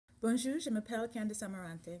Bonjour, je m'appelle Candace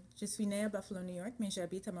Amarante. Je suis née à Buffalo, New York, mais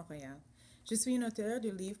j'habite à Montréal. Je suis une auteure de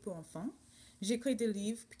livres pour enfants. J'écris des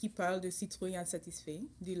livres qui parlent de citrouilles insatisfaits,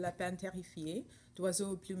 du lapin terrifié,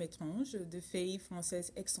 d'oiseaux aux plumes étranges, de fées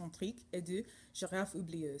françaises excentriques et de girafes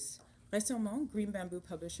oublieuses. Récemment, Green Bamboo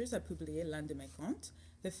Publishers a publié l'un de mes contes,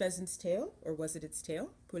 The Pheasant's Tale, or Was It Its Tale,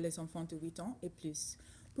 pour les enfants de 8 ans et plus.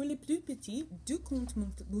 Pour les plus petits, deux contes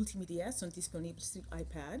multimédia sont disponibles sur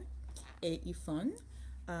iPad et iPhone,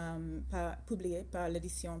 publié par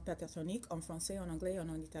l'édition Patatonique en français, en anglais et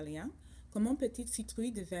en italien. Comment Petite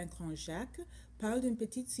Citrouille devint Grand Jacques parle d'une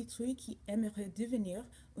petite citrouille qui aimerait devenir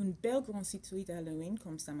une belle grande citrouille d'Halloween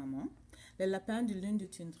comme sa maman. Le lapin de lune de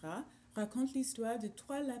Tundra raconte l'histoire de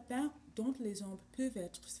trois lapins dont les ombres peuvent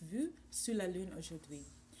être vues sur la lune aujourd'hui.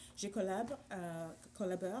 Je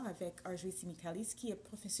collabore avec Arjui Simikalis, qui est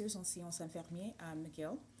professeur en sciences infirmières à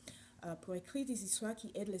McGill, pour écrire des histoires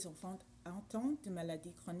qui aident les enfants atteints de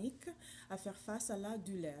maladies chroniques à faire face à la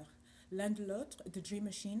douleur. L'un de l'autre, The Dream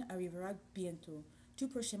Machine, arrivera bientôt. Tout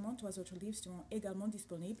prochainement, trois autres livres seront également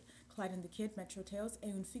disponibles, Clyde and the Kid, Metro Tales et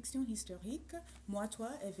une fiction historique, Moi, Toi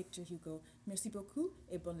et Victor Hugo. Merci beaucoup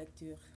et bonne lecture.